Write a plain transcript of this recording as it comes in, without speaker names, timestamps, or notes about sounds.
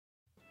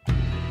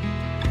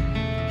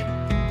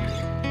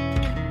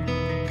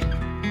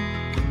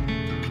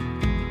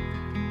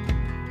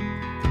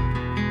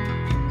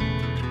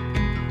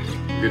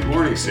Good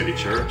morning, City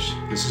Church.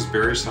 This is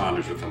Barry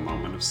Saunders with a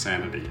moment of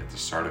sanity at the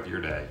start of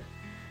your day.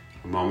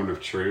 A moment of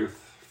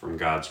truth from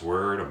God's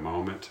Word, a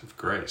moment of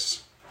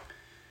grace.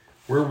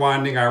 We're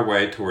winding our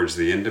way towards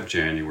the end of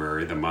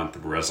January, the month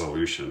of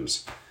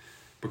resolutions.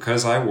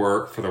 Because I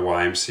work for the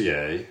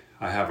YMCA,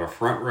 I have a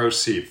front row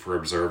seat for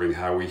observing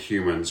how we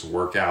humans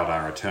work out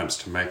our attempts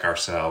to make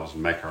ourselves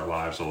and make our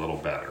lives a little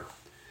better.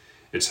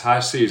 It's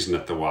high season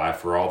at the Y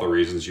for all the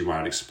reasons you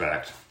might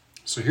expect.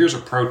 So here's a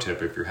pro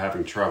tip if you're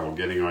having trouble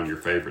getting on your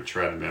favorite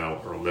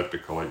treadmill or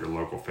elliptical at your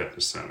local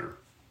fitness center.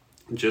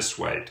 Just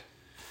wait.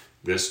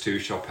 This too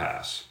shall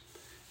pass.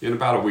 In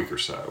about a week or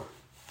so.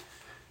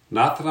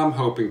 Not that I'm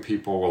hoping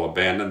people will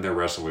abandon their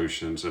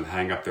resolutions and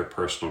hang up their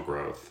personal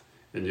growth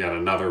in yet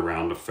another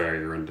round of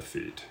failure and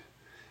defeat.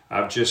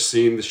 I've just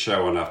seen the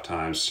show enough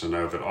times to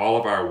know that all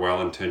of our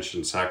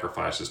well-intentioned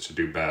sacrifices to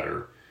do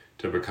better,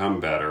 to become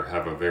better,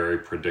 have a very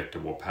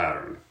predictable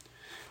pattern.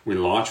 We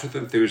launch with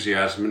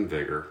enthusiasm and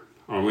vigor,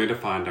 only to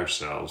find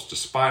ourselves,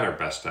 despite our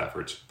best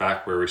efforts,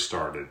 back where we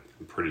started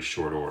in pretty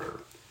short order.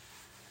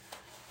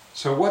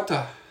 So what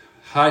the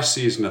high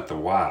season at the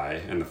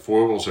Y and the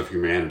foibles of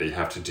humanity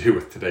have to do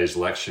with today's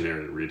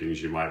lectionary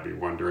readings, you might be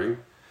wondering?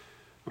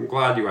 I'm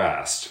glad you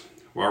asked.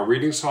 While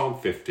reading Psalm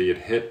 50, it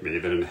hit me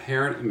that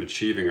inherent in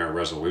achieving our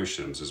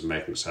resolutions is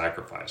making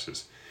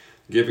sacrifices,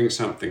 giving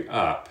something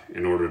up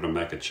in order to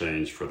make a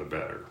change for the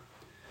better.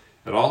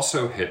 It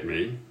also hit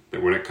me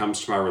that when it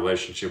comes to my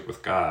relationship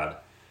with God,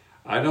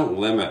 I don't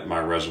limit my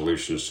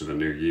resolutions to the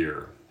new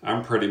year.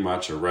 I'm pretty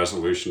much a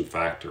resolution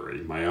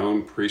factory, my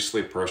own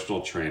priestly personal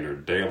trainer,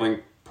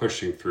 daily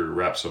pushing through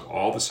reps of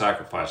all the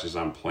sacrifices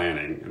I'm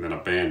planning and then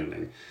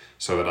abandoning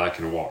so that I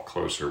can walk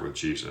closer with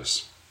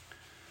Jesus.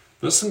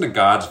 Listen to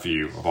God's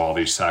view of all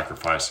these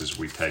sacrifices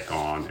we take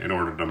on in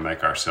order to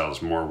make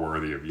ourselves more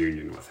worthy of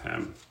union with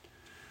Him.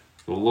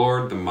 The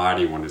Lord, the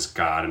Mighty One, is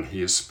God, and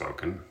He has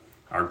spoken.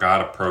 Our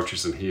God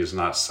approaches, and He is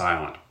not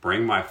silent.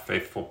 Bring my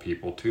faithful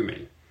people to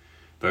me,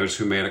 those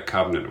who made a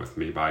covenant with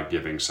me by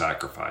giving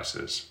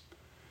sacrifices.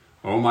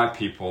 O my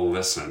people,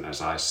 listen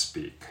as I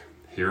speak.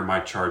 Hear my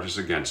charges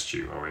against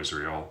you, O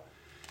Israel.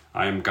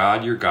 I am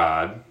God, your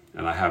God,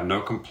 and I have no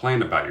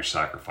complaint about your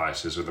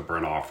sacrifices or the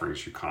burnt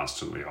offerings you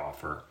constantly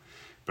offer.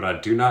 But I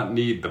do not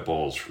need the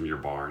bulls from your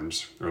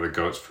barns or the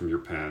goats from your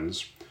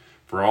pens.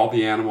 For all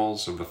the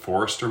animals of the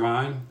forest are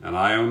mine, and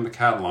I own the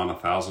cattle on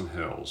 1,000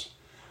 hills.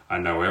 I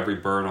know every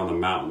bird on the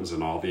mountains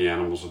and all the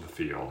animals of the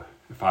field.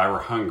 If I were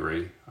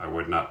hungry, I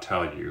would not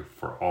tell you,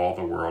 for all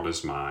the world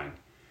is mine,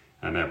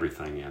 and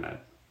everything in it.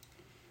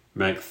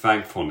 Make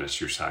thankfulness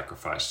your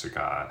sacrifice to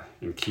God,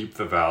 and keep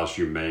the vows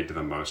you made to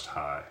the Most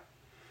High.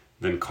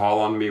 Then call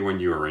on me when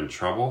you are in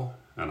trouble,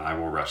 and I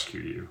will rescue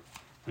you,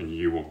 and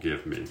you will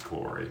give me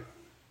glory.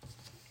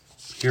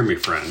 Hear me,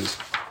 friends.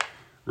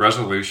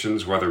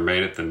 Resolutions, whether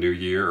made at the new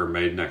year or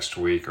made next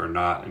week, are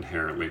not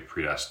inherently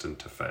predestined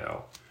to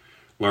fail.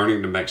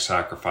 Learning to make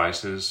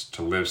sacrifices,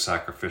 to live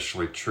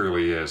sacrificially,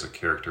 truly is a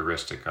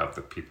characteristic of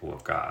the people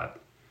of God.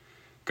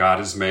 God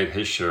has made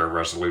His share of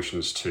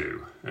resolutions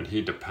too, and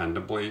He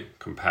dependably,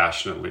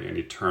 compassionately, and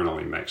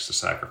eternally makes the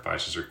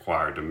sacrifices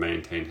required to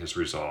maintain His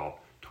resolve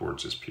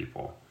towards His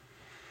people.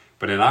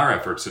 But in our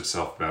efforts at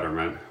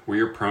self-betterment, we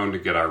are prone to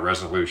get our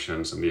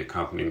resolutions and the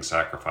accompanying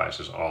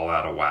sacrifices all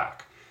out of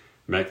whack,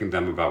 making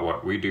them about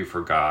what we do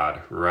for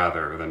God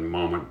rather than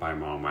moment by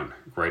moment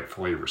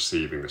gratefully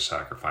receiving the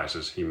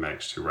sacrifices He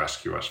makes to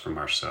rescue us from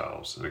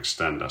ourselves and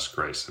extend us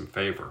grace and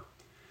favor.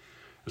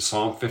 As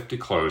Psalm 50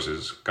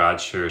 closes,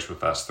 God shares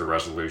with us the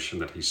resolution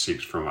that He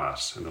seeks from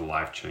us and the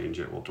life change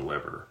it will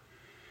deliver.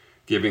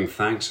 Giving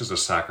thanks is a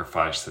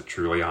sacrifice that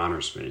truly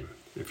honors me.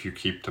 If you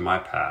keep to my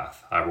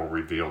path, I will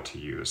reveal to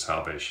you the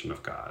salvation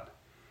of God.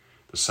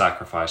 The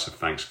sacrifice of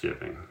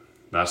thanksgiving.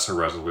 That's a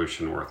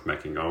resolution worth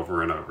making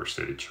over and over,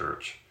 City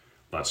Church.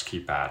 Let's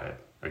keep at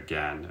it,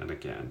 again and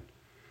again.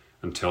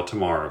 Until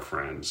tomorrow,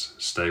 friends,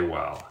 stay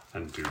well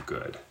and do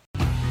good.